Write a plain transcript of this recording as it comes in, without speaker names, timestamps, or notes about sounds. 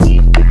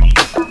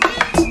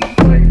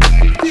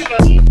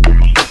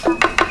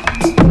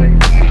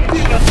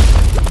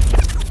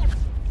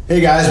Hey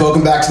guys,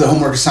 welcome back to the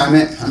Homework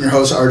Assignment. I'm your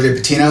host, RJ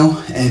Patino,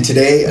 and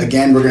today,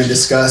 again, we're going to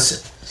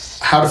discuss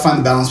how to find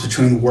the balance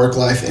between work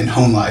life and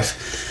home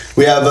life.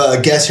 We have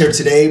a guest here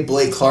today,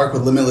 Blake Clark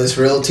with Limitless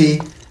Realty.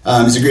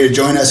 He's agreed to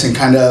join us and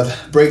kind of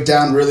break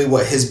down really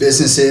what his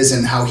business is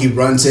and how he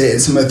runs it and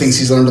some of the things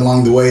he's learned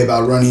along the way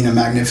about running a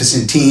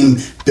magnificent team,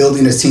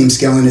 building his team,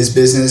 scaling his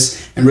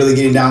business, and really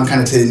getting down kind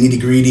of to the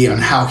nitty-gritty on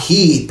how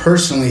he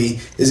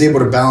personally is able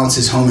to balance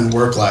his home and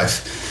work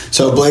life.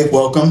 So Blake,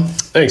 welcome.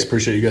 Thanks.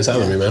 Appreciate you guys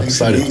having me, man. Thanks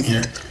Excited. for being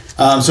here.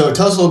 So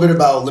tell us a little bit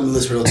about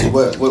Limitless Realty.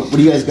 What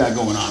do you guys got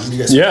going on?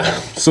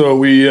 So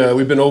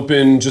we've been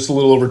open just a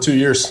little over 2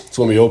 years.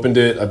 So when we opened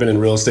it, I've been in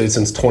real estate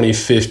since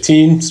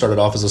 2015. Started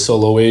off as a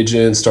solo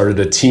agent, started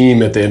a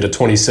team at the end of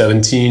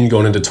 2017,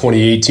 going into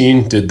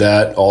 2018. Did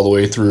that all the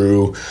way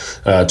through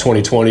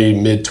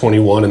 2020,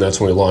 mid-21, and that's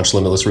when we launched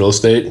Limitless Real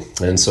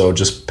Estate. And so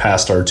just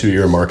passed our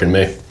 2-year mark in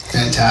May.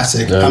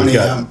 Fantastic. How many? We've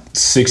got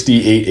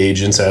 68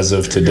 agents as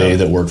of today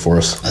that work for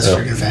us. That's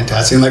freaking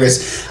fantastic. And like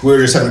we were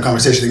just having a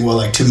conversation,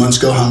 like 2 months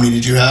ago, how many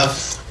did you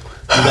have?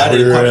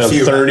 We were at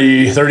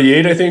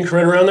 38, I think,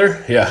 right around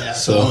there. Yeah.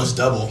 So almost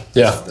double.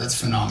 Yeah. That's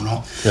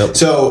phenomenal. Yep.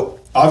 So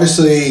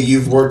obviously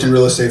you've worked in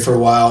real estate for a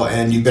while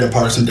and you've been a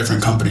part of some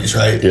different companies,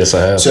 right? Yes,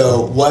 I have.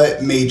 So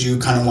what made you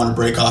kind of want to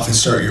break off and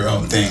start your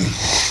own thing?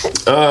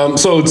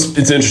 So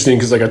it's interesting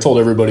because like I told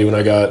everybody when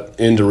I got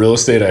into real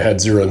estate, I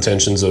had zero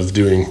intentions of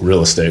doing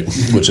real estate,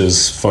 which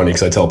is funny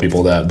because I tell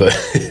people that, but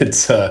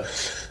it's, I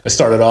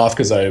started off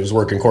because I was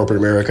working corporate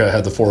America,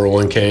 had the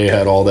 401k,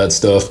 had all that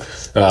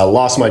stuff,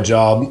 lost my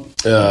job.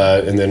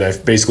 And then I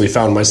basically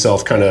found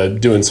myself kind of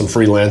doing some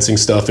freelancing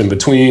stuff in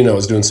between. I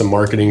was doing some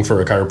marketing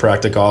for a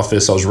chiropractic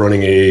office. I was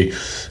running a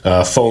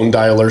phone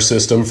dialer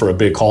system for a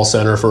big call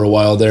center for a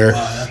while there.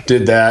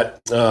 Did that.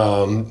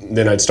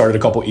 Then I'd started a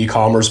couple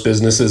e-commerce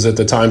businesses at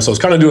the time. So I was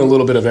kind of doing a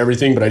little bit of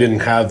everything, but I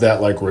didn't have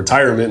that like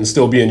retirement and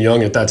still being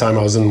young at that time.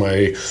 I was in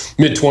my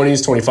mid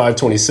 20s, 25,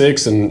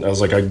 26. And I was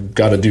like, I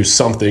got to do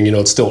something,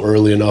 it's still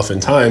early enough in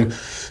time.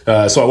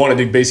 So I wanted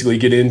to basically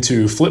get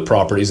into flip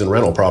properties and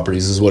rental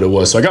properties is what it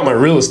was. So I got my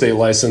real estate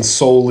license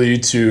solely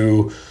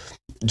to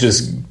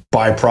just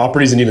buy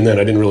properties. And even then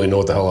I didn't really know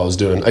what the hell I was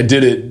doing. I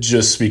did it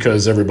just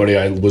because everybody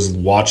I was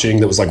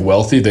watching that was like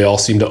wealthy, they all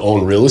seemed to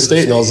own real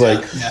estate. And I was like,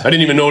 I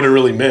didn't even know what it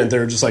really meant. They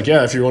were just like,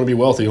 yeah, if you want to be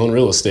wealthy, own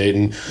real estate.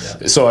 And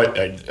so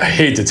I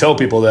hate to tell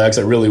people that because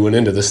I really went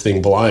into this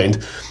thing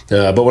blind.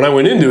 But when I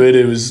went into it,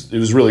 it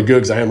was really good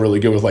because I am really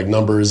good with like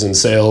numbers and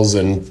sales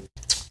and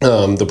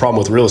the problem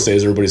with real estate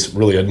is everybody's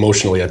really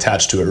emotionally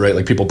attached to it, right?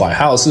 Like people buy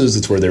houses,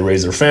 it's where they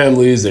raise their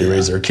families, they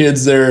raise their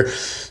kids there.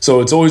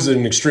 So it's always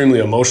an extremely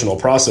emotional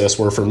process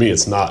where for me,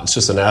 it's not, it's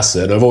just an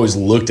asset. I've always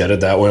looked at it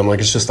that way. I'm like,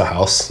 it's just a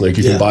house. Like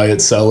you can buy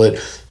it, sell it,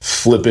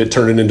 flip it,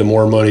 turn it into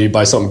more money,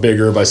 buy something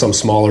bigger, buy something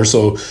smaller.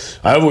 So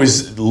I've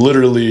always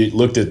literally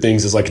looked at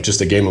things as like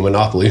just a game of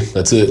Monopoly.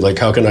 That's it. Like,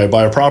 how can I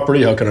buy a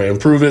property? How can I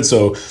improve it?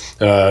 So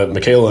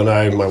Michaela and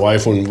I, my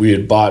wife, when we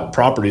had bought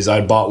properties, I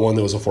had bought one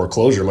that was a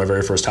foreclosure, my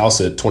very first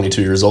house at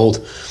 22 years old.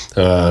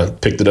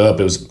 Picked it up.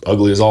 It was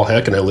ugly as all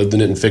heck, and I lived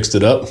in it and fixed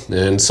it up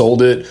and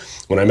sold it.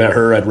 When I met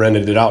her, I'd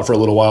rented it out for a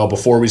little while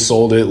before we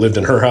sold it, lived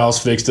in her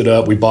house, fixed it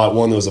up. We bought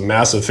one that was a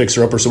massive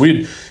fixer-upper. So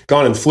we'd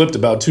gone and flipped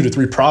about 2 to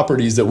 3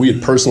 properties that we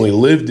had personally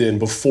lived in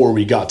before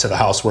we got to the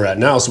house we're at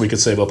now, so we could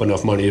save up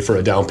enough money for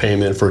a down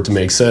payment for it to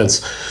make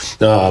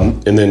sense.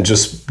 And then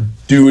just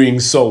doing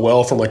so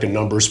well from like a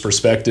numbers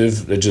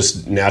perspective, it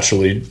just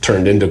naturally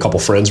turned into a couple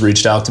friends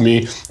reached out to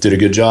me, did a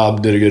good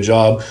job,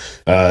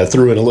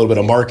 threw in a little bit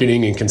of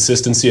marketing and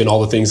consistency and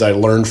all the things I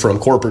learned from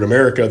corporate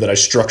America that I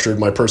structured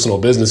my personal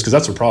business, because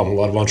that's a problem.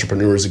 A lot of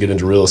entrepreneurs that get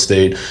into real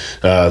estate,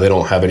 they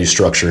don't have any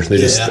structure. They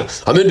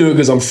just, I'm into it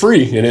because I'm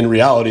free. And in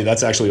reality,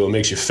 that's actually what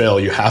makes you fail.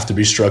 You have to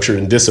be structured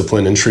and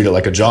disciplined and treat it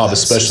like a job,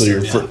 especially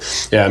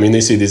I mean,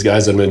 they see these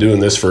guys that have been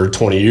doing this for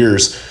 20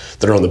 years.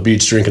 They're on the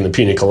beach drinking the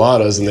pina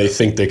coladas and they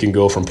think they can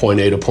go from point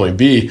A to point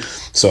B.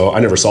 So I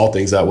never saw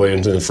things that way.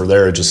 And then for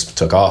there, it just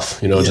took off,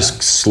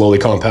 just slowly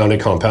compounded.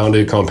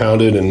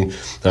 And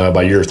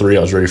by year 3, I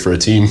was ready for a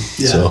team.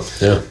 So,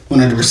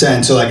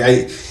 100%. So like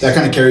that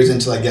kind of carries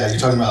into like, you're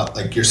talking about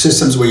like your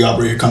systems, where you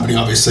operate your company,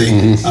 obviously.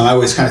 I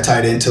always kind of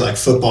tied into like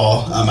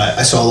football.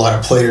 I saw a lot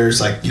of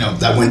players like,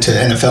 that went to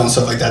NFL and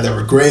stuff like that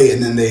were great.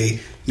 And then they,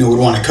 would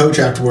want to coach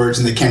afterwards,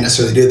 and they can't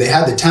necessarily do it. They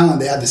had the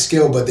talent, they had the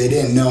skill, but they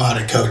didn't know how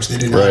to coach. They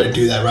didn't know how to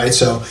do that, right?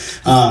 So,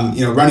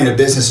 running a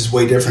business is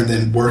way different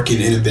than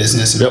working in a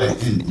business,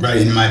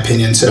 in my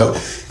opinion. So,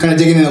 kind of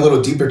digging in a little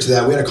deeper to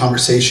that, we had a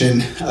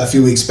conversation a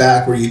few weeks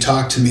back where you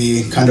talked to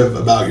me kind of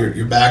about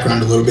your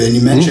background a little bit, and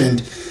you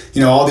mentioned,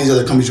 all these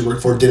other companies you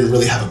work for didn't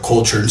really have a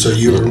culture, and so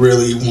you were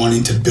really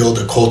wanting to build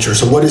a culture.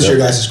 So what is your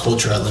guys'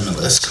 culture at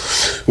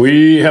Limitless?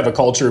 We have a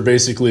culture,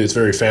 basically, it's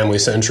very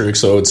family-centric,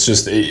 so it's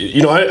just,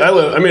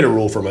 I made a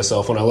rule for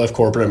myself when I left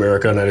corporate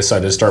America and I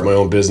decided to start my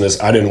own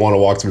business. I didn't want to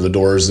walk through the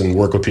doors and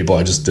work with people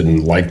I just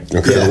didn't like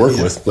or care to work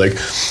with.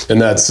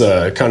 And that's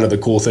kind of the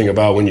cool thing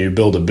about when you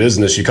build a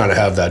business, you kind of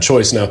have that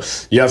choice. Now,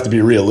 you have to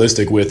be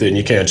realistic with it, and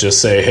you can't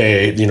just say,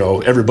 hey,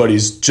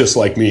 everybody's just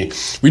like me.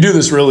 We do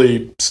this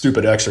really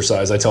stupid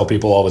exercise I tell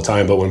people all the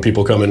time, but when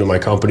people come into my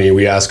company,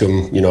 we ask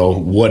them,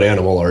 what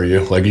animal are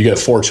you? Like, you get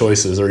 4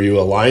 choices. Are you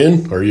a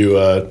lion? Are you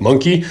a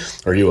monkey?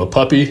 Are you a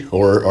puppy?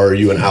 Or are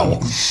you an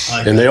owl?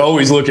 And they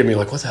always look at me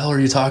like, what the hell are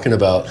you talking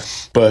about?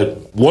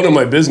 But one of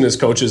my business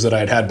coaches that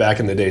I had back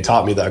in the day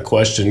taught me that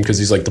question, because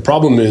he's like, the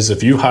problem is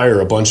if you hire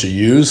a bunch of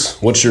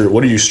yous, what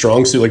are you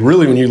strong suit? Like,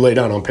 really, when you lay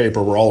down on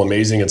paper, we're all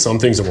amazing at some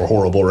things and we're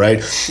horrible,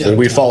 right? Yeah, and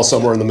we fall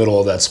somewhere in the middle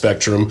of that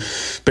spectrum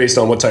based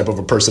on what type of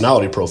a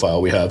personality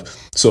profile we have.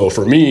 So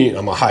for me,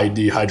 I'm a high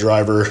D, high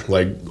driver,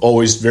 like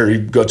always very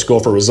good to go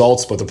for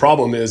results. But the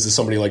problem is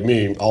somebody like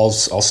me, I'll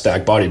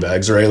stack body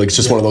bags, right? Like, it's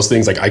just one of those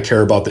things, like, I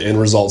care about the end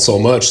result so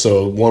much.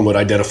 So one would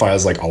identify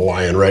as like a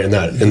lion, right? In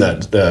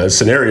that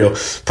scenario.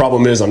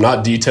 Problem is, I'm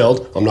not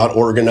detailed, I'm not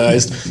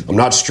organized, I'm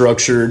not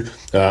structured.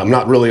 I'm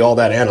not really all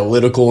that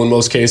analytical in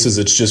most cases.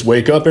 It's just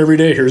wake up every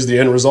day. Here's the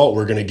end result.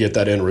 We're going to get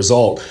that end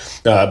result.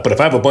 But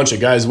if I have a bunch of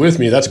guys with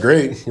me, that's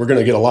great. We're going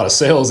to get a lot of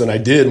sales. And I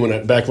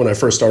did back when I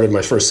first started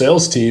my first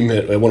sales team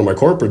at one of my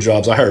corporate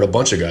jobs, I hired a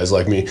bunch of guys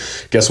like me.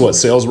 Guess what?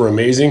 Sales were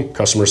amazing.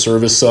 Customer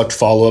service sucked.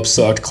 Follow-up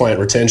sucked. Client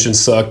retention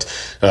sucked.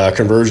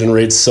 Conversion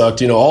rates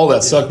sucked. All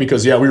that sucked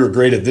because, we were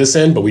great at this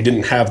end, but we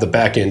didn't have the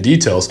back end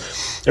details.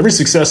 Every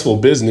successful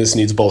business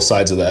needs both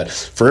sides of that.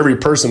 For every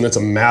person that's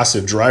a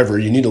massive driver,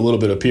 you need a little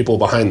bit of people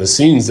behind the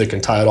scenes that can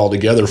tie it all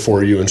together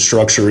for you and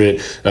structure it.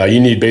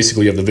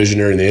 You have the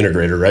visionary and the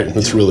integrator, right? And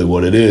that's really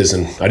what it is.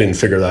 And I didn't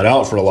figure that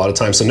out for a lot of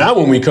time. So now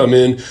when we come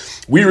in,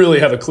 we really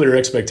have a clear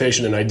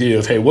expectation and idea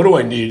of, hey, what do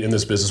I need in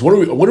this business? What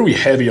are we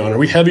heavy on? Are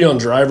we heavy on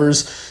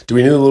drivers? Do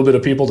we need a little bit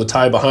of people to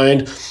tie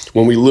behind?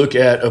 When we look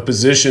at a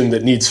position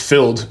that needs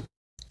filled,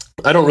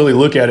 I don't really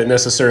look at it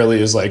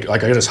necessarily as like I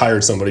just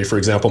hired somebody, for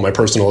example, my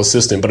personal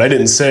assistant, but I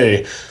didn't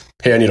say,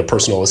 hey, I need a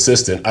personal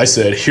assistant. I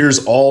said,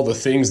 here's all the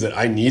things that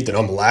I need that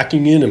I'm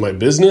lacking in my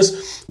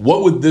business.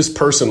 What would this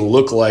person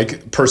look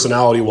like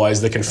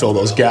personality-wise that can fill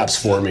those gaps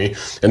for me?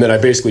 And then I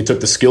basically took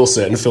the skill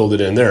set and filled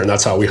it in there. And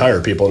that's how we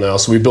hire people now.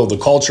 So we build the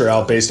culture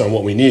out based on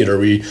what we need. Are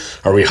we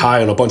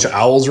high on a bunch of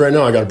owls right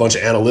now? I got a bunch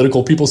of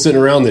analytical people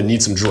sitting around that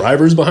need some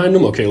drivers behind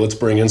them. Okay, let's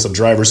bring in some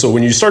drivers. So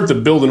when you start to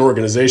build an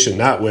organization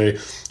that way,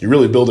 you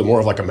really build it more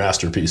of like a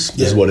masterpiece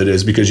is what it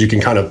is, because you can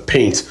kind of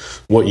paint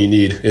what you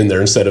need in there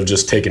instead of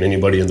just taking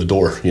anybody in the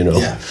door, Yeah,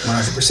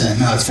 100%.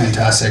 No, that's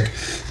fantastic.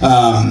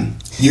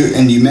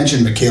 You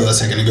mentioned Michaela a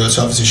second ago,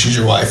 so obviously she's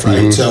your wife, right?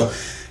 Mm-hmm. So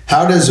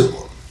how does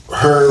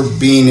her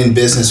being in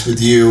business with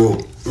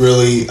you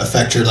really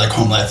affect your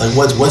home life? Like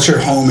what's your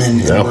home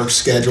and work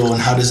schedule,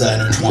 and how does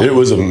that intertwine? It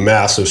was a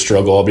massive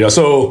struggle, I'll be honest.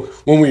 So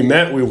when we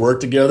met, we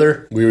worked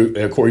together. We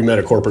met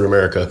at corporate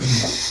America.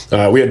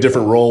 We had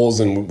different roles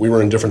and we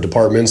were in different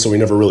departments, so we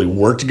never really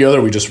worked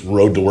together. We just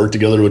rode to work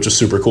together, which is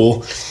super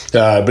cool.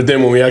 But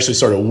then when we actually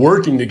started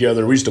working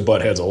together, we used to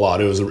butt heads a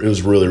lot. It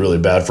was really, really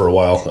bad for a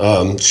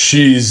while.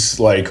 She's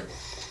like,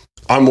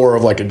 I'm more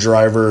of like a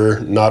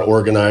driver, not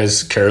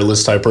organized,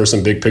 careless type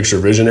person, big picture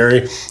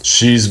visionary.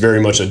 She's very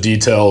much a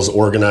details,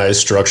 organized,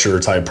 structure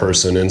type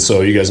person. And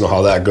so you guys know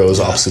how that goes,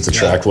 opposites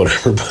attract,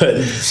 whatever.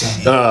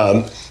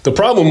 But the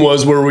problem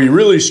was where we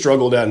really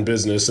struggled at in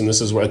business, and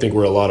this is where I think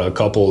where a lot of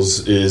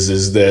couples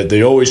is that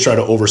they always try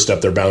to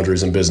overstep their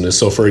boundaries in business.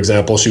 So for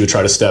example, she would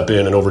try to step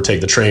in and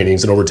overtake the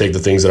trainings and overtake the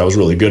things that I was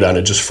really good at, and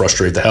it just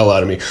frustrate the hell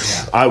out of me.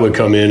 Yeah. I would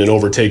come in and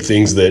overtake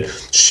things that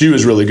she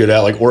was really good at,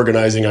 like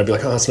organizing. I'd be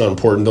like, oh, that's not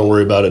important. Don't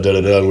worry about it.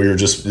 And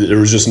there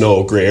was just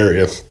no gray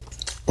area.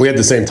 We had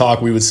the same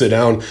talk. We would sit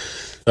down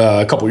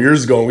a couple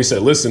years ago and we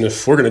said, listen,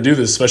 if we're going to do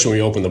this, especially when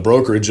we open the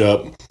brokerage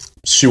up,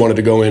 she wanted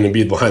to go in and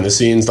be behind the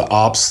scenes, the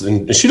ops,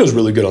 and she does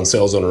really good on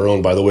sales on her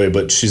own, by the way,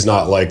 but she's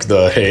not like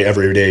the, hey,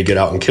 every day get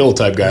out and kill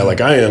type guy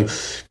like I am.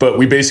 But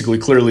we basically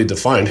clearly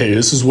defined, hey,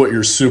 this is what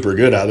you're super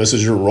good at. This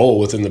is your role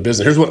within the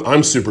business. Here's what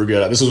I'm super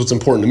good at. This is what's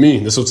important to me.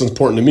 This is what's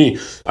important to me.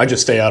 I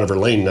just stay out of her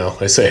lane now.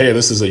 I say, hey,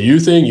 this is a you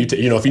thing. If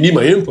you need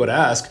my input,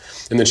 ask.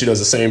 And then she does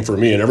the same for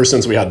me. And ever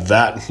since we had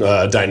that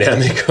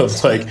dynamic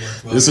of like,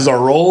 this is our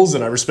roles,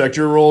 and I respect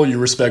your role, you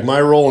respect my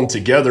role, and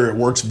together it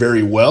works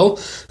very well,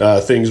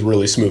 things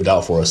really smoothed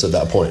out for us at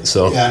that point.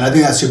 So yeah, and I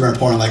think that's super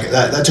important. Like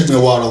that took me a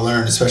while to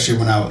learn, especially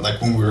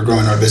when we were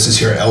growing our business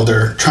here at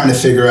Elder, trying to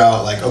figure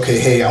out like, okay,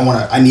 hey,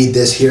 I need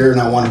this here, and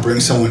I want to bring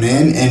someone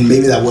in, and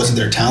maybe that wasn't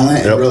their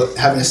talent, and really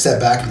having to step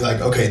back and be like,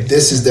 okay,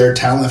 this is their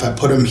talent. If I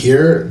put them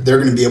here, they're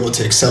going to be able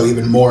to excel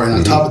even more. And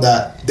on top of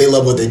that, they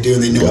love what they do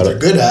and they know what they're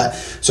good at.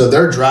 So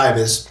their drive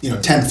is,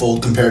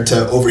 tenfold compared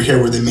to over here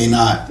where they may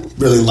not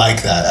really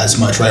like that as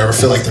much, right? Or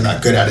feel like they're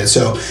not good at it.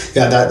 So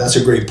yeah, that's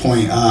a great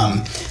point.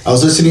 I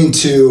was listening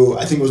to,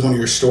 I think it was one of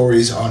your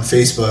stories on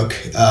Facebook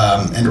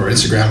and or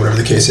Instagram, whatever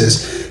the case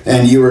is,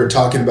 and you were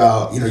talking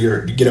about, you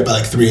get up at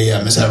like 3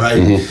 a.m. Is that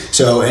right? Mm-hmm.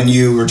 So, and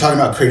you were talking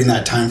about creating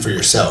that time for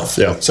yourself.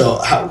 Yeah. So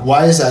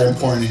why is that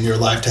important in your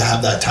life to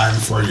have that time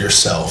for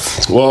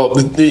yourself? Well,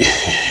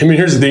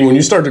 here's the thing. When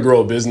you start to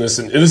grow a business,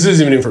 and this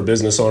isn't even for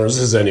business owners,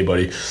 this is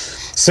anybody,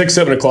 6,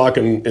 7 o'clock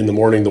in the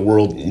morning, the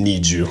world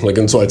needs you. Like,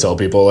 and so I tell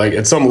people, like,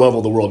 at some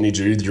level, the world needs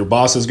you. Either your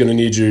boss is going to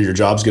need you, your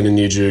job's going to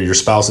need you, your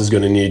spouse is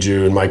going to need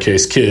you. In my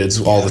case,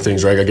 kids, all the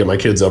things, right? I got to get my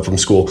kids up from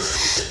school.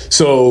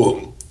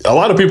 So a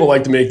lot of people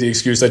like to make the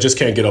excuse, I just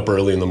can't get up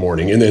early in the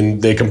morning. And then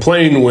they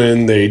complain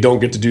when they don't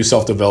get to do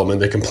self-development.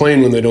 They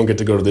complain when they don't get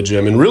to go to the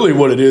gym. And really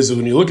what it is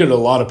when you look at a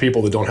lot of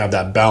people that don't have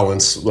that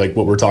balance, like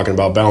what we're talking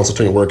about, balance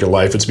between work and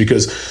life, it's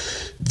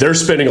because they're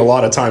spending a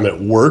lot of time at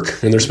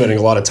work and they're spending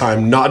a lot of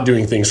time not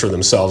doing things for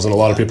themselves. And a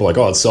lot of people are like,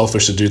 oh, it's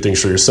selfish to do things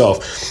for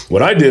yourself.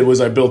 What I did was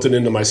I built it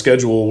into my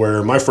schedule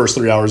where my first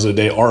 3 hours of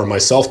the day are my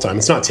self time.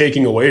 It's not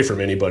taking away from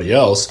anybody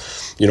else.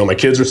 My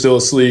kids are still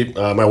asleep.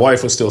 My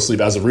wife was still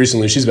asleep as of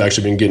recently. She's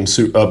actually been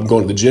getting up,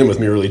 going to the gym with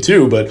me early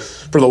too. But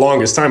for the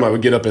longest time, I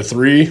would get up at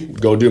 3,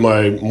 go do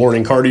my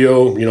morning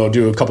cardio,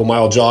 do a couple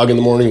mile jog in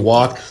the morning,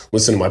 walk,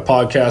 listen to my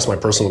podcast, my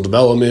personal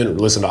development,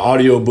 listen to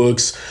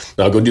audiobooks.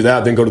 I'll go do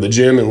that, then go to the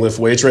gym and lift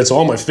weights, right? So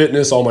all my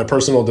fitness, all my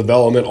personal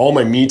development, all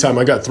my me time,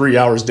 I got 3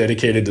 hours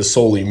dedicated to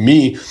solely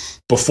me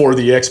before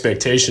the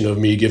expectation of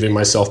me giving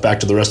myself back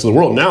to the rest of the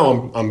world.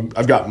 Now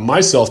I've got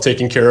myself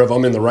taken care of.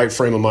 I'm in the right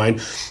frame of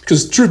mind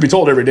because truth be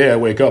told, every day I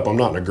wake up, I'm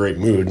not in a great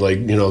mood.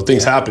 Like,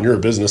 things happen. You're a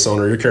business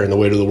owner. You're carrying the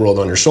weight of the world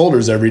on your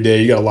shoulders every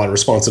day. You got a lot of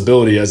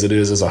responsibility as it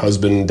is as a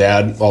husband,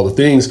 dad, all the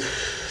things.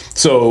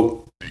 So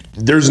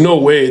there's no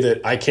way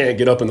that I can't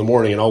get up in the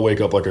morning and I'll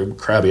wake up like a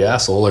crabby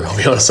asshole. Like, I'll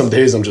be honest, some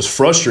days I'm just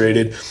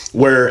frustrated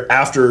where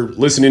after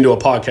listening to a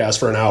podcast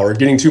for an hour,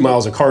 getting 2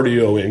 miles of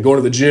cardio in, going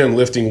to the gym,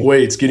 lifting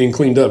weights, getting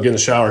cleaned up, getting a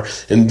shower,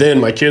 and then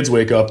my kids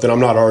wake up, then I'm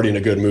not already in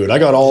a good mood. I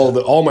got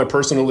all my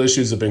personal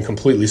issues have been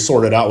completely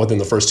sorted out within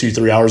the first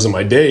 2-3 hours of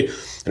my day.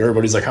 And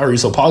everybody's like, how are you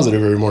so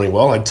positive every morning?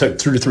 Well, I took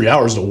 2 to 3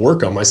 hours to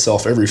work on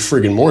myself every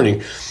friggin'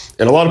 morning.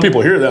 And a lot of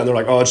people hear that and they're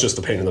like, oh, it's just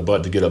a pain in the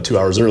butt to get up 2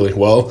 hours early.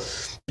 Well,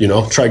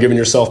 try giving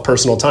yourself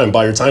personal time,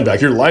 buy your time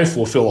back. Your life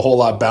will feel a whole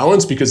lot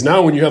balanced because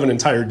now when you have an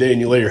entire day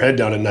and you lay your head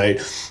down at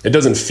night, it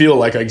doesn't feel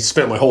like I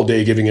spent my whole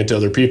day giving it to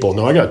other people.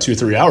 No, I got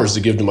 2-3 hours to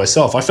give to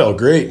myself. I felt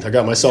great. I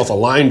got myself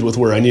aligned with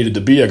where I needed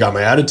to be. I got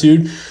my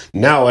attitude.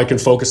 Now I can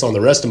focus on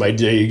the rest of my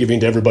day,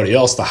 giving to everybody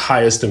else the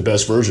highest and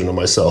best version of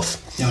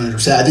myself.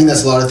 100%. I think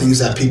that's a lot of things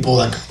that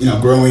people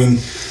growing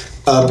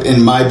up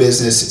in my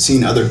business,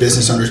 seeing other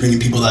business owners, meeting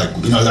people that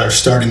that are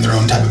starting their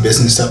own type of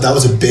business stuff, that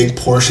was a big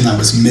portion that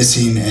was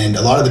missing. And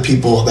a lot of the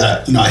people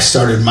that I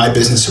started my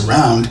business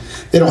around,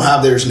 they don't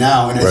have theirs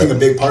now. And I think a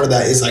big part of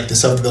that is like the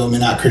self-development,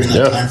 not creating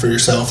that time for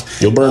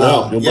yourself. You'll burn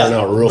out. You'll burn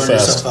out real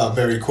fast. Yourself out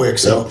very quick.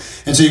 So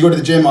and so you go to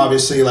the gym,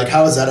 obviously. Like,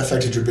 how has that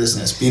affected your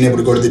business? Being able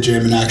to go to the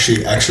gym and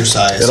actually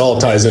exercise. It all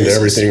ties into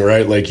everything,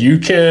 right? Like you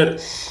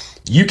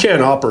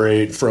can't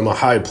operate from a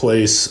high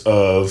place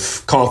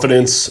of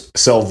confidence,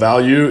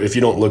 self-value if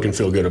you don't look and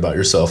feel good about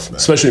yourself. Right.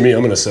 Especially me,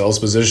 I'm in a sales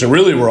position.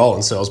 Really, we're all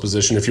in sales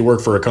position. If you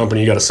work for a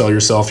company, you got to sell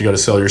yourself, you got to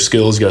sell your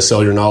skills, you got to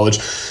sell your knowledge.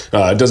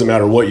 It doesn't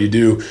matter what you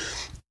do.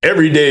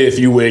 Every day, if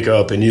you wake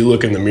up and you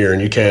look in the mirror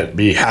and you can't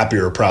be happy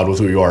or proud with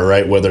who you are,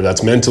 right? Whether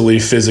that's mentally,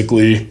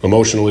 physically,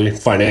 emotionally,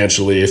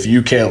 financially, if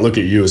you can't look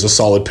at you as a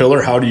solid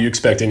pillar, how do you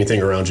expect anything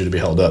around you to be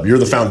held up? You're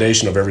the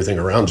foundation of everything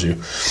around you.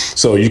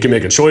 So you can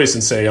make a choice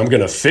and say, I'm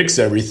going to fix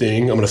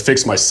everything. I'm going to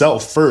fix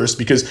myself first,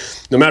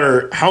 because no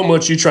matter how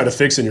much you try to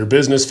fix in your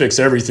business, fix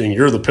everything,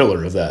 you're the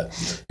pillar of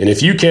that. And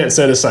if you can't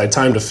set aside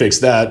time to fix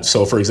that,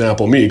 so for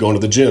example, me going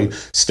to the gym,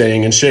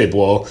 staying in shape,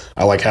 well,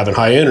 I like having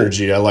high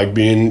energy. I like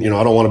being,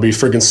 I don't want to be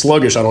freaking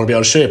sluggish. I don't want to be out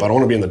of shape. I don't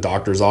want to be in the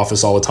doctor's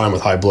office all the time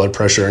with high blood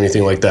pressure or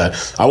anything like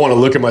that. I want to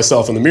look at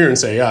myself in the mirror and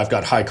say, yeah, I've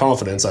got high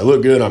confidence. I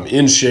look good. I'm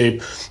in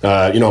shape.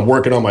 I'm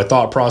working on my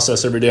thought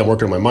process every day. I'm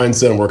working on my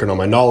mindset. I'm working on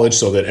my knowledge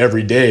so that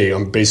every day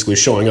I'm basically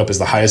showing up as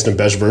the highest and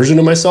best version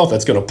of myself.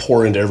 That's going to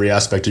pour into every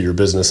aspect of your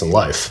business and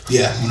life.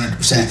 Yeah,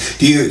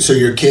 100%. So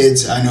your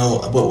kids, I know,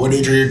 what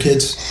age are your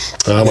kids?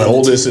 My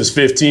oldest is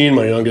 15.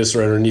 My youngest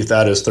right underneath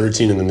that is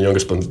 13. And then the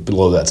youngest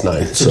below that's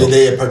 9. So did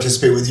they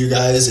participate with you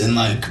guys in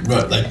like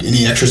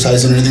any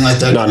exercise and anything like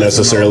that? Not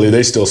necessarily.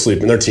 They still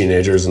sleep, and they're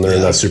teenagers, and they're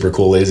in that super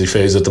cool lazy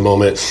phase at the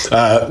moment.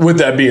 With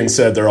that being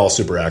said, they're all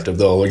super active,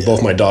 though. Like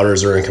both my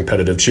daughters are in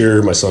competitive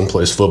cheer. My son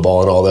plays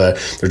football and all that.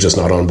 They're just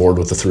not on board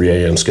with the 3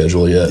 a.m.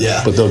 schedule yet.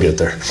 Yeah. But they'll get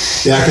there.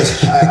 Yeah,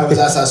 because I was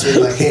asked last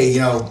week, like, hey,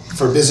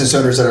 for business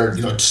owners that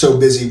are, so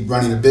busy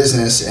running a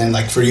business, and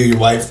like for you, your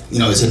wife,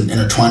 is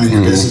intertwined in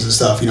your business and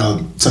stuff,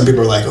 some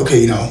people are like,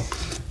 okay,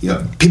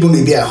 people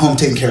may be at home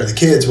taking care of the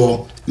kids.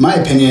 Well, my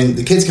opinion,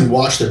 the kids can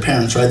watch their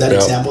parents, right? That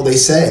example they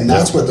set, and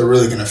that's what they're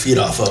really going to feed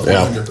off of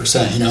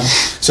 100%, you know?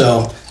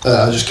 So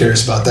I was just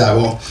curious about that.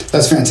 Well,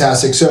 that's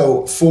fantastic.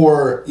 So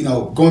for, you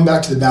know, going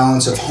back to the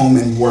balance of home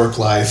and work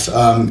life,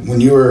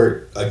 when you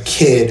were a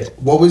kid,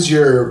 what was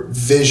your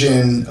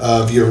vision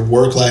of your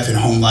work life and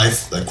home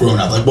life, like growing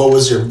up? Like, what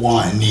was your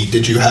want and need?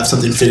 Did you have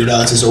something figured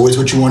out? Is this always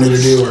what you wanted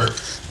to do, or?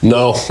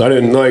 No, I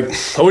didn't. Like,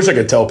 I wish I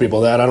could tell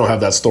people that. I don't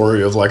have that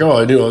story of like, oh,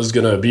 I knew I was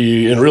going to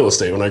be in real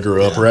estate when I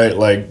grew up, right?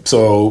 Like,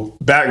 so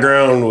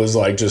background was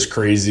like just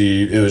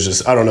crazy. It was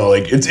just, I don't know,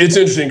 like it's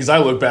interesting because I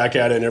look back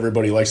at it and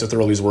everybody likes to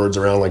throw these words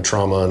around like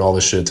trauma and all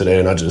this shit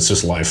today, and it's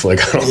just life. Like,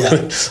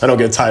 I don't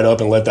get tied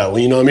up and let that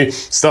lean on me.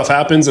 Stuff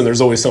happens, and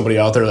there's always somebody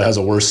out there that has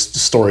a worse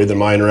story than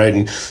mine, right?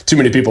 And too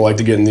many people like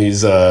to get in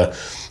these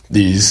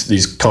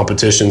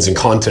competitions and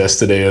contests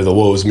today of the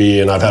woe's me,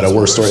 and I've had a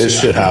worse story.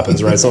 Shit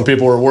happens, right? Some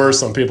people are worse,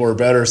 some people are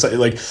better. So,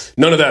 like,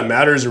 none of that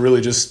matters. It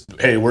really just,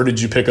 hey, where did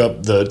you pick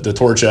up the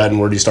torch at, and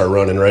where do you start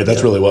running, right?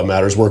 That's really what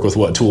matters. Work with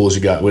what tools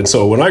you got.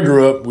 So when I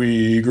grew up,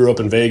 we grew up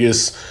in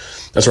Vegas.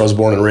 That's where I was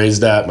born and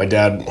raised at. My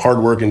dad,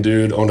 hardworking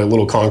dude, owned a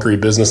little concrete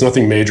business,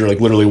 nothing major, like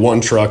literally one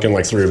truck and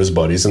like 3 of his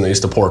buddies, and they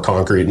used to pour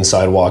concrete and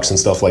sidewalks and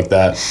stuff like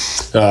that.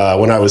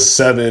 When I was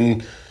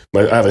 7,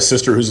 I have a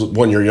sister who's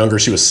 1 year younger.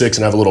 She was 6,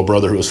 and I have a little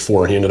brother who was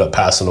 4, and he ended up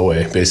passing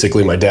away.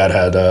 Basically, my dad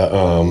had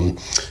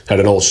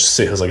an old,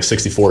 it was like a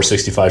 64,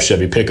 65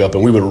 Chevy pickup,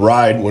 and we would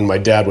ride when my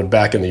dad would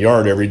back in the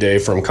yard every day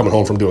from coming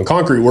home from doing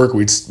concrete work.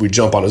 We'd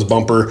jump on his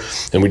bumper,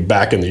 and we'd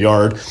back in the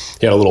yard.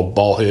 He had a little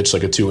ball hitch,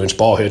 like a 2-inch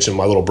ball hitch, and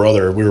my little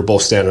brother, we were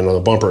both standing on the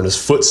bumper, and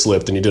his foot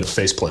slipped, and he did a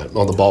face plant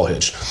on the ball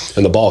hitch,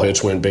 and the ball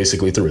hitch went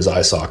basically through his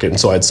eye socket. And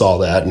so I saw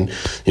that and,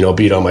 you know,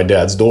 beat on my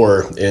dad's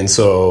door, and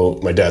so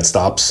my dad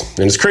stops.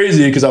 And it's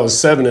crazy because I was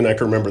 7, and I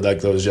can remember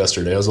that was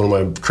yesterday. It was one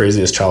of my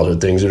craziest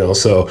childhood things, you know.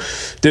 So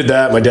did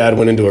that. My dad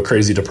went into a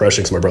crazy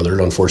depression because my brother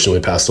had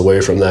unfortunately passed away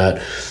from that.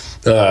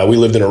 We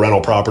lived in a rental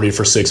property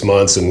for 6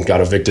 months and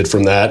got evicted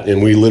from that.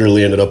 And we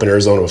literally ended up in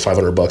Arizona with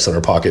 $500 in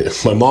our pocket.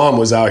 My mom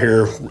was out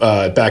here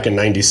back in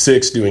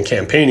 96 doing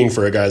campaigning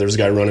for a guy. There was a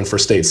guy running for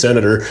state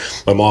senator.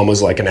 My mom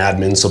was like an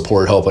admin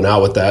support helping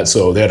out with that.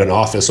 So they had an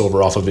office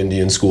over off of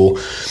Indian School.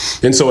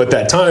 And so at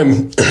that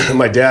time,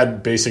 my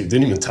dad basically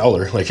didn't even tell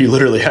her. Like, he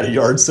literally had a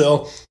yard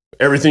sale.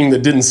 Everything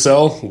that didn't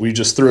sell, we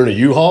just threw in a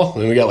U-Haul,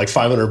 and we got like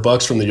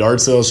 $500 from the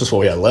yard sale. It's just what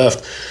we had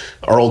left.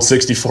 Our old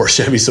 64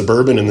 Chevy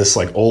Suburban and this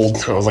like old,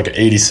 it was like an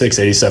 86,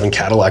 87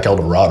 Cadillac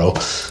Eldorado.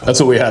 That's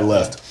what we had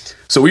left.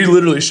 So we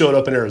literally showed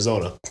up in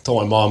Arizona.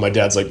 Told my mom, my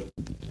dad's like,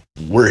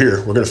 we're here.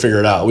 We're going to figure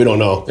it out. We don't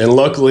know. And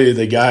luckily,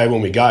 the guy, when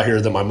we got here,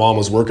 that my mom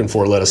was working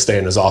for, let us stay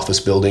in his office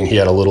building. He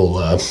had a little...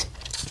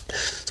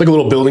 it's like a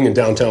little building in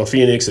downtown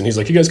Phoenix, and he's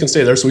like, you guys can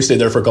stay there. So we stayed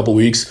there for a couple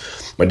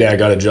weeks. My dad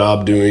got a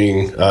job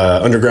doing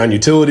underground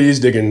utilities,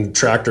 digging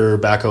tractor,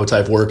 backhoe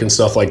type work and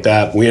stuff like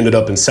that. We ended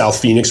up in South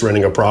Phoenix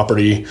renting a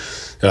property.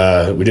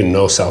 We didn't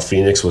know South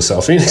Phoenix was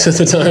South Phoenix at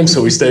the time,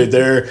 so we stayed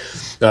there.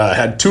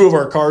 Had 2 of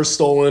our cars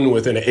stolen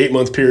within an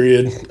 8-month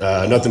period.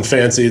 Nothing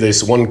fancy.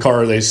 One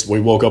car, we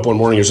woke up one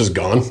morning, it was just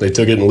gone. They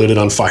took it and lit it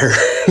on fire.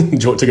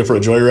 Took it for a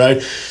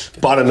joyride.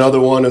 Bought another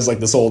one. It was like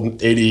this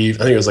old 80, I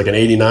think it was like an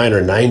 89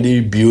 or 90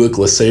 Buick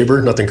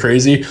LeSabre. Nothing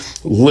crazy.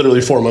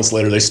 Literally 4 months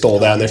later, they stole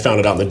that, and they found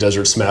it out in the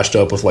desert, smashed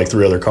up with like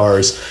 3 other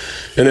cars.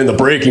 And then the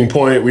breaking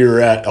point, we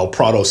were at El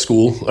Prado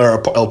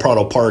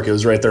Park. It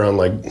was right there on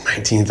like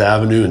 19th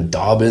Avenue in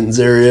Dobbins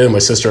area. My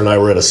sister and I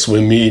were at a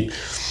swim meet.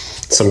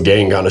 Some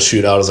gang got in a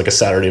shootout. It was like a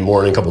Saturday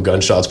morning. A couple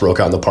gunshots broke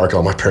out in the parking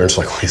lot. My parents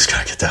were like, we just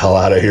got to get the hell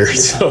out of here.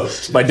 So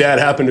my dad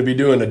happened to be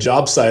doing a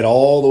job site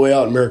all the way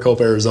out in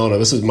Maricopa, Arizona.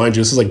 This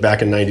is like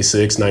back in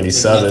 96,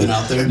 97. Nothing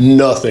out there?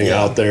 Nothing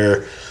out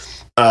there.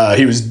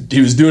 He was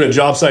doing a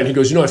job site, and he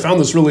goes, I found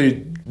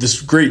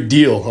this great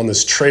deal on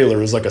this trailer.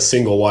 It was like a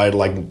single wide,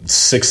 like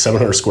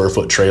 600-700 square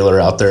foot trailer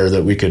out there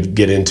that we could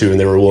get into, and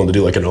they were willing to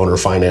do like an owner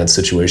finance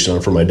situation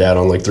for my dad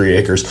on like 3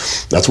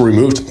 acres. That's where we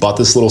moved. Bought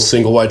this little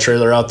single wide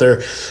trailer out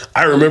there.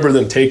 I remember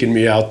them taking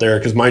me out there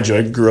because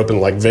I grew up in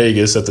like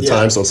Vegas at the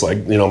time, so it's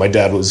like, my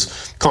dad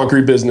was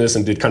concrete business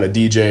and did kind of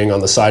DJing on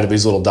the side of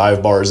these little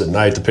dive bars at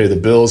night to pay the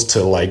bills.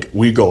 To like,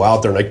 we go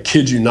out there, and I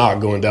kid you not,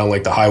 going down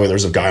like the highway,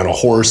 there's a guy on a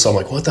horse. I'm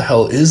like, what the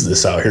hell is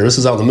this out here? This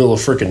is out in the middle of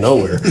freaking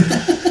nowhere.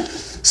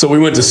 So we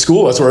went to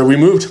school. That's where we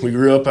moved. We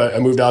grew up. I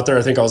moved out there.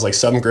 I think I was like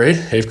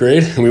 8th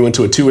grade. And we went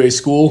to a 2A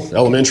school.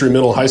 Elementary,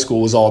 middle, high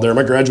school was all there.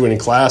 My graduating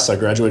class, I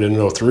graduated in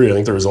 2003. I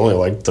think there was only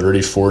like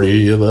 30,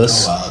 40 of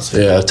us. Oh, wow.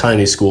 Yeah,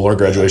 tiny school. Our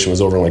graduation was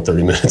over in like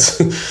 30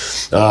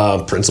 minutes.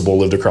 Principal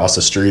lived across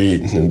the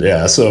street. And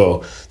yeah,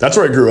 so that's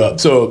where I grew up.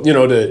 So,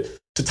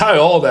 to tie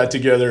all that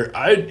together,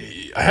 I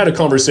had a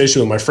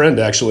conversation with my friend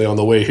actually on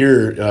the way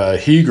here.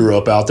 He grew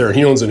up out there, and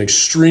he owns an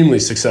extremely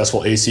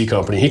successful AC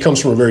company. He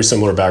comes from a very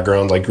similar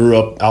background, like grew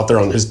up out there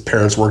on his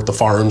parents worked the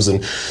farms,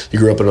 and he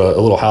grew up in a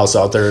little house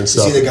out there and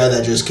stuff. Is he the guy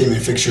that just came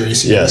and fixed your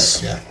AC?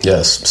 Yes. Yeah.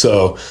 Yes.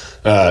 So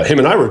him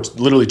and I were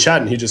literally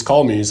chatting. He just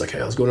called me. He's like,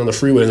 hey, I was going on the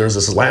freeway and there was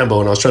this Lambo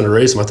and I was trying to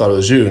race him. I thought it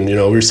was you. And,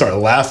 we started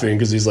laughing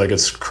because he's like,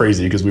 it's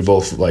crazy because we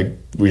both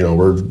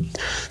we're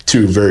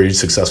two very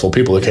successful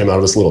people that came out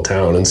of this little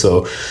town. And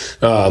so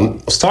I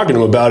was talking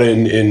to him about it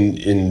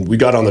and we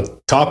got on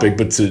the topic,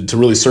 but to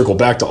really circle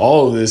back to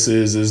all of this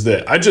is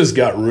that I just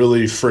got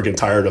really freaking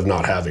tired of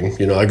not having.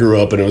 I grew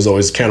up and it was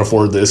always can't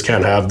afford this,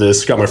 can't have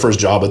this. Got my first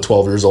job at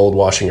 12 years old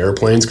washing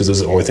airplanes because it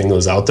was the only thing that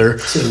was out there.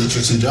 It's an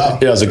interesting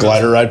job. Yeah, it was a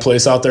glider ride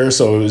place out there.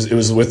 So it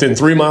was within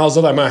 3 miles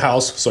of my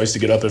house. So I used to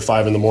get up at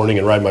 5 a.m.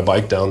 and ride my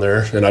bike down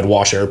there. And I'd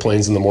wash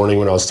airplanes in the morning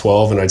when I was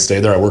 12 and I'd stay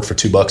there. I worked for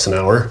 $2 an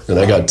hour and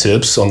I got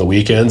tips on the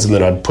weekends and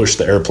then I'd push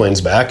the airplanes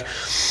back.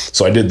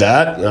 So I did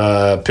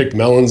that, picked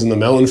melons in the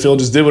melon field,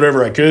 just did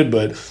whatever I could.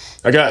 But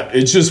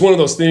it's just one of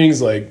those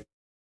things like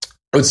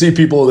I would see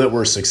people that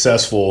were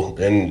successful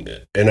and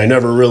I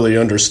never really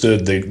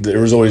understood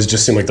there was always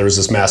just seemed like there was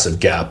this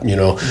massive gap,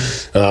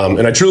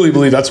 and I truly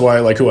believe that's why I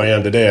like who I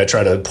am today. I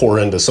try to pour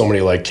into so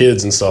many like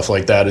kids and stuff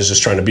like that is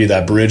just trying to be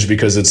that bridge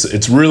because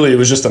it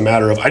was just a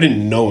matter of, I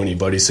didn't know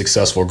anybody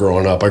successful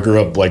growing up. I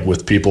grew up like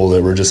with people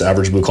that were just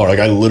average blue collar. Like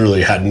I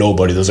literally had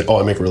nobody that was like,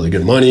 oh, I make really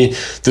good money.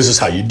 This is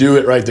how you do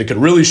it, right? They could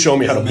really show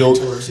me how to build,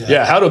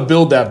 how to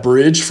build that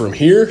bridge from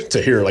here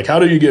to here. Like, how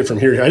do you get from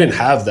here? I didn't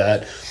have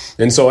that.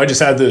 And so I just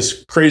had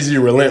this crazy,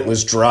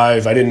 relentless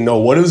drive. I didn't know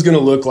what it was going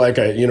to look like.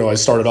 I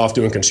started off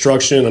doing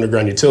construction,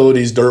 underground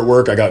utilities, dirt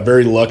work. I got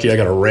very lucky. I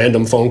got a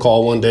random phone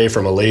call one day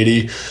from a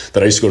lady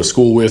that I used to go to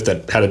school with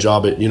that had a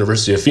job at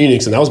University of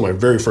Phoenix. And that was my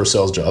very first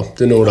sales job.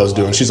 Didn't know what I was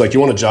doing. She's like,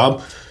 you want a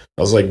job?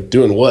 I was like,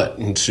 doing what?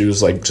 And she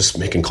was like, just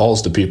making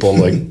calls to people.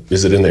 I'm like,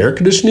 is it in the air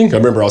conditioning? I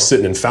remember I was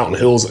sitting in Fountain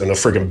Hills in a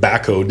freaking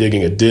backhoe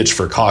digging a ditch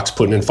for Cox,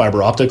 putting in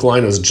fiber optic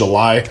line. It was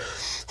July.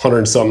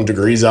 100-something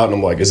degrees out, and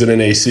I'm like, is it an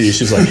AC?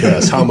 She's like,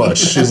 yes. How much?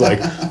 She's like,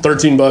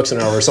 $13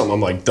 an hour or something.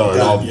 I'm like, done.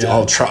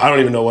 I'll try. I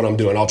don't even know what I'm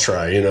doing. I'll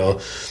try. That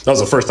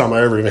was the first time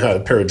I ever even had a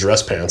pair of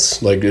dress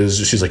pants. Like,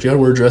 she's like, you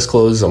gotta wear dress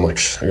clothes. I'm like,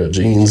 I got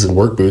jeans and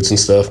work boots and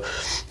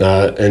stuff.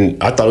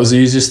 And I thought it was the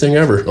easiest thing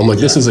ever. I'm like,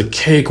 this is a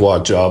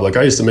cakewalk job. Like,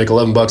 I used to make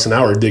 $11 an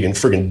hour digging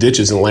friggin'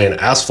 ditches and laying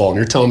asphalt, and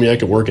you're telling me I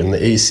could work in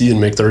the AC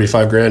and make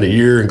 $35,000 a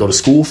year and go to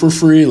school for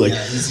free? Like,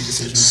 easy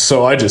decision.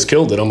 So I just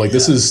killed it. I'm like,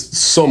 this is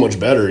so much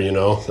better,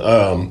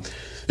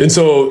 And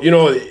so,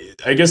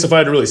 I guess if I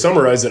had to really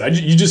summarize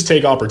it, you just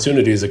take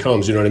opportunity as it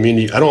comes. You know what I mean?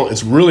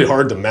 It's really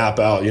hard to map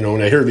out.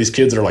 When I hear these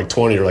kids that are like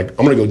 20 are like,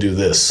 I'm going to go do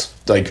this.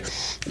 Like,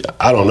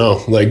 I don't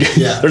know. Like,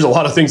 there's a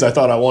lot of things I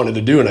thought I wanted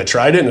to do and I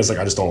tried it and it's like,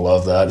 I just don't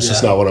love that. It's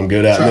just not what I'm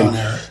good at.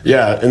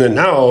 And then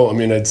now, I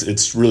mean,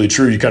 it's really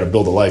true. You kind of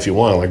build the life you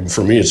want. Like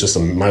for me, it's just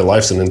my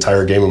life's an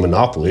entire game of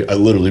Monopoly. I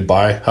literally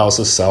buy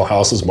houses, sell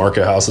houses,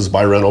 market houses,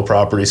 buy rental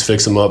properties,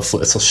 fix them up.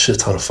 It's a shit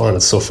ton of fun.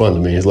 It's so fun to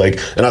me. Like,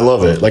 and I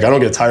love it. Like, I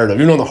don't get tired of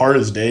it. Even on the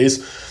hardest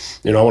days,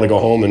 I want to go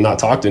home and not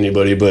talk to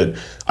anybody, but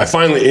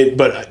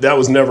but that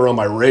was never on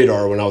my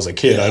radar when I was a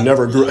kid. I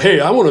never grew, hey,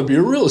 I want to be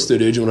a real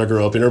estate agent when I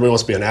grow up, and everybody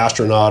wants to be an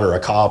astronaut or a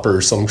cop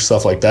or some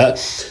stuff like that.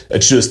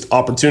 It's just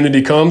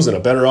opportunity comes and a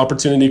better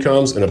opportunity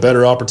comes and a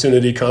better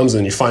opportunity comes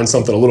and you find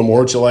something a little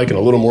more that you like and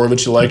a little more of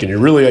it you like and you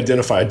really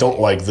identify, I don't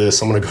like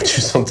this, I'm going to go do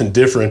something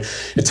different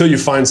until you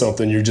find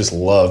something you just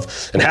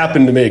love and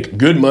happen to make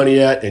good money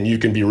at and you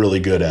can be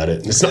really good at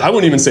it. I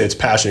wouldn't even say it's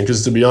passion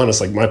because to be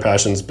honest, like my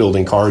passion is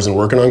building cars and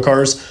working on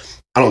cars.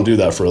 I don't do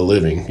that for a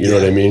living, you know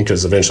what I mean?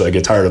 Because eventually I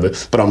get tired of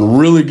it. But I'm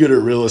really good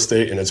at real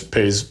estate, and it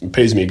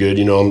pays me good.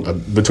 I'm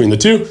between the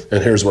two,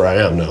 and here's where I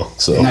am now.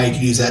 So and now you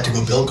can use that to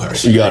go build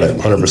cars. You got it,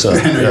 100%.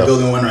 I know you're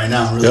building one right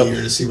now. I'm really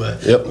eager to see what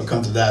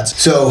comes of that.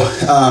 So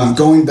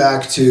going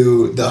back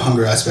to the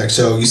hunger aspect.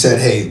 So you said,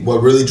 hey,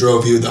 what really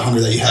drove you, the hunger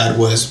that you had,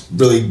 was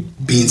really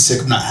being sick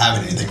of not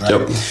having anything, right?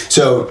 Yep.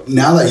 So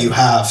now that you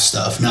have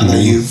stuff, now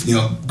that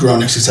you've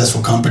grown a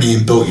successful company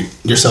and built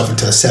yourself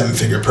into a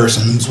 7-figure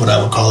person, is what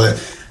I would call it.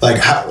 Like,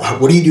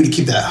 what do you do to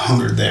keep that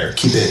hunger there?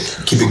 Keep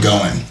it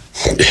going.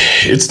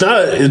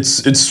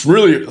 It's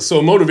really,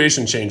 so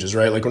motivation changes,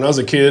 right? Like when I was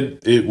a kid,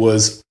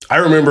 I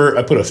remember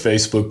I put a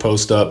Facebook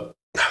post up.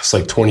 I was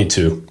like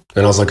 22,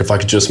 and I was like, if I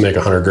could just make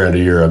 $100,000 a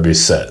year, I'd be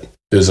set.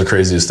 It was the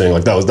craziest thing.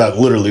 Like that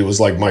literally was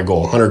like my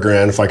goal.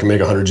 $100,000. If I can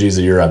make 100 G's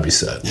a year, I'd be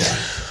set. Yeah.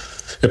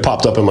 It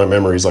popped up in my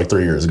memories like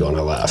 3 years ago, and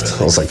I laughed. Really?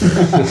 I was like,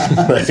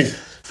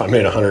 if I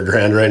made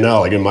 $100,000 right now,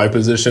 like in my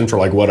position for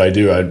like what I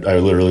do, I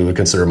literally would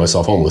consider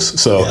myself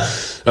homeless. So,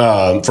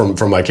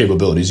 from my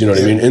capabilities, you know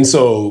what I mean? And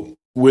so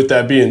with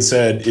that being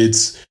said,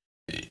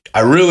 I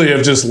really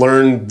have just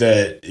learned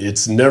that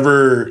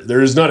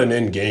there's not an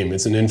end game.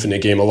 It's an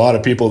infinite game. A lot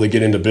of people that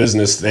get into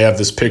business, they have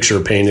this picture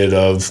painted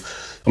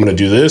of, I'm going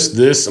to do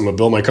this, I'm going to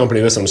build my company,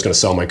 I'm just going to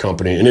sell my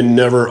company. And it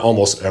never,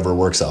 almost ever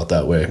works out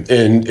that way.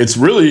 And it's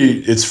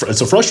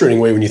a frustrating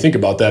way when you think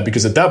about that,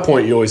 because at that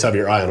point, you always have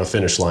your eye on a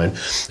finish line.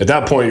 At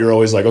that point, you're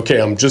always like, okay,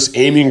 I'm just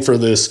aiming for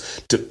this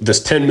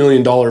 $10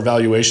 million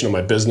valuation of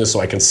my business so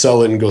I can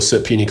sell it and go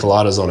sip pina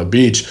coladas on a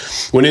beach.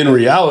 When in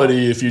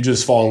reality, if you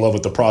just fall in love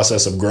with the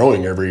process of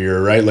growing every year,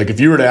 right? Like if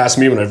you were to ask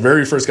me when I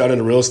very first got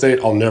into real estate,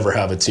 I'll never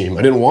have a team.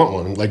 I didn't want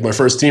one. Like my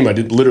first team, I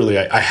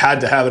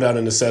had to have it out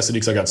of necessity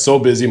because I got so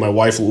busy. My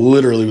wife wife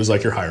literally was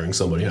like, "You're hiring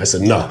somebody." I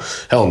said, "No,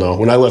 hell no.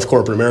 When I left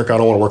corporate America, I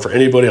don't want to work for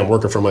anybody. I'm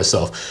working for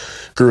myself."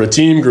 Grew a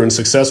team, grew and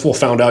successful,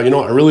 found out,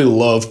 I really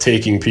love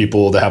taking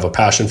people that have a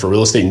passion for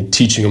real estate and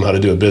teaching them how to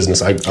do a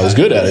business. I was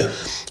good at it.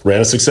 Ran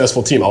a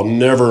successful team. I'll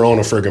never own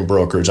a friggin'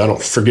 brokerage. I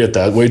don't forget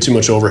that. Way too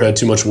much overhead,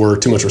 too much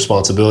work, too much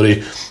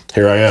responsibility.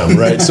 Here I am,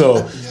 right? So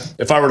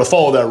if I were to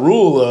follow that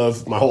rule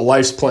of my whole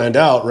life's planned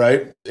out,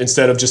 right?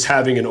 Instead of just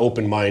having an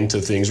open mind to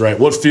things, right?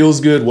 What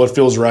feels good, what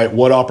feels right,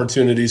 what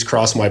opportunities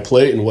cross my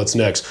plate, and what's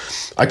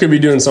next? I could be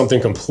doing something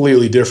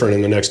completely different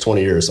in the next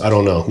 20 years. I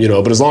don't know,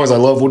 but as long as I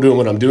love doing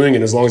what I'm doing,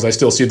 and as long as I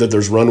still see that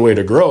there's runway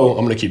to grow,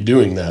 I'm going to keep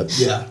doing that.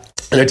 Yeah.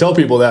 And I tell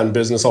people that in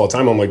business all the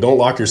time. I'm like, don't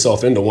lock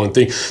yourself into one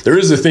thing. There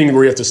is a thing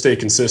where you have to stay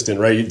consistent,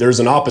 right? There's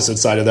an opposite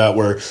side of that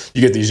where you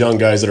get these young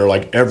guys that are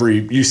like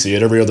you see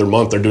it every other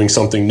month, they're doing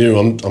something new.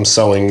 I'm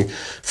selling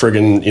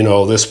friggin',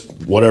 this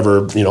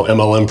whatever,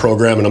 MLM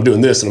program, and I'm doing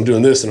this and I'm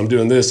doing this and I'm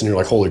doing this. And you're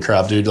like, holy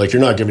crap, dude, like you're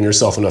not giving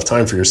yourself enough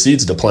time for your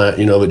seeds to plant,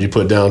 that you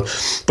put down.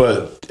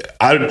 But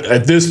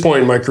at this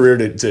point in my career,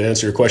 to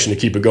answer your question, to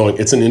keep it going,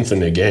 it's an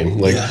infinite game.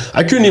 Like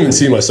I couldn't even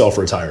see myself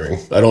retiring.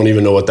 I don't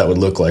even know what that would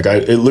look like.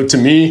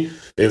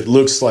 It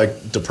looks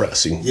like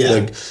depressing. Yeah.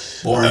 Like,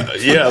 boring.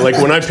 Like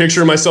when I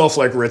picture myself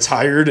like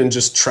retired and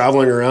just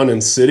traveling around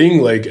and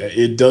sitting, like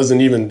it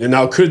doesn't even, and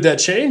now could that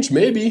change?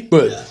 Maybe.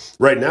 But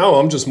right now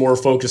I'm just more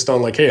focused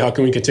on like, hey, how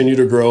can we continue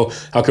to grow?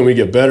 How can we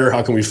get better?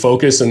 How can we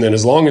focus? And then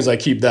as long as I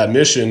keep that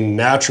mission,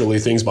 naturally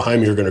things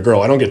behind me are going to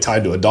grow. I don't get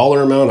tied to a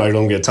dollar amount. I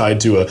don't get tied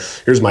to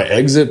here's my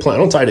exit plan. I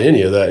don't tie to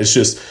any of that. It's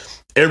just,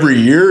 every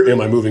year, am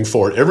I moving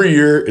forward? Every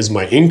year, is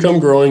my income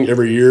growing?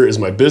 Every year, is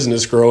my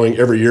business growing?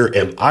 Every year,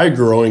 am I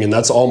growing? And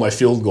that's all my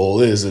field goal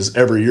is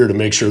every year to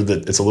make sure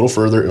that it's a little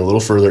further and a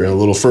little further and a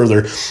little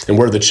further. And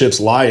where the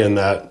chips lie in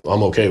that,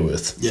 I'm okay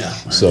with. Yeah,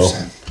 100%. So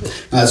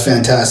that's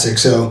fantastic.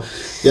 So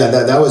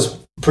that was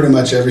pretty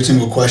much every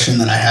single question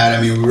that I had.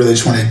 I mean, we really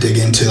just want to dig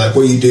into like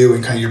what you do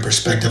and kind of your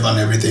perspective on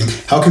everything.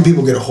 How can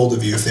people get a hold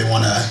of you if they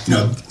want to,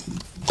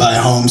 buy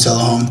a home, sell a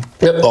home?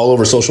 Yep, all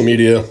over social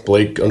media,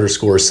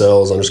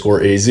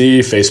 Blake_sells_AZ,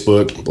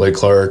 Facebook, Blake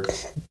Clark.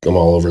 I'm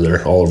all over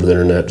there, all over the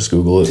internet. Just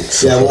Google it.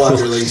 So. Yeah, we'll have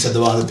your links at the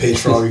bottom of the page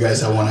for all of you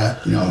guys that want to,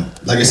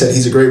 like I said,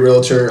 he's a great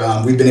realtor.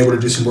 We've been able to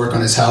do some work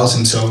on his house,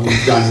 and so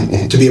we've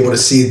gotten to be able to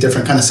see a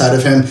different kind of side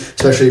of him,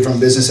 especially from a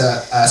business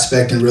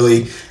aspect, and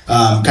really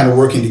kind of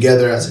working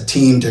together as a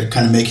team to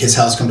kind of make his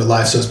house come to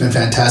life. So it's been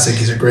fantastic.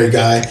 He's a great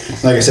guy.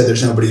 Like I said,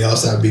 there's nobody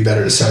else that would be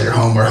better to sell your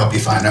home or help you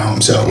find a home.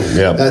 So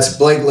that's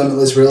Blake,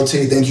 Limitless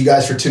Realty. Thank you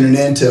guys for tuning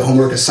in to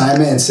Homework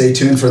Assignment, and stay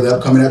tuned for the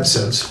upcoming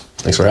episodes.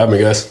 Thanks for having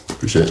me, guys.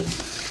 Appreciate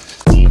it.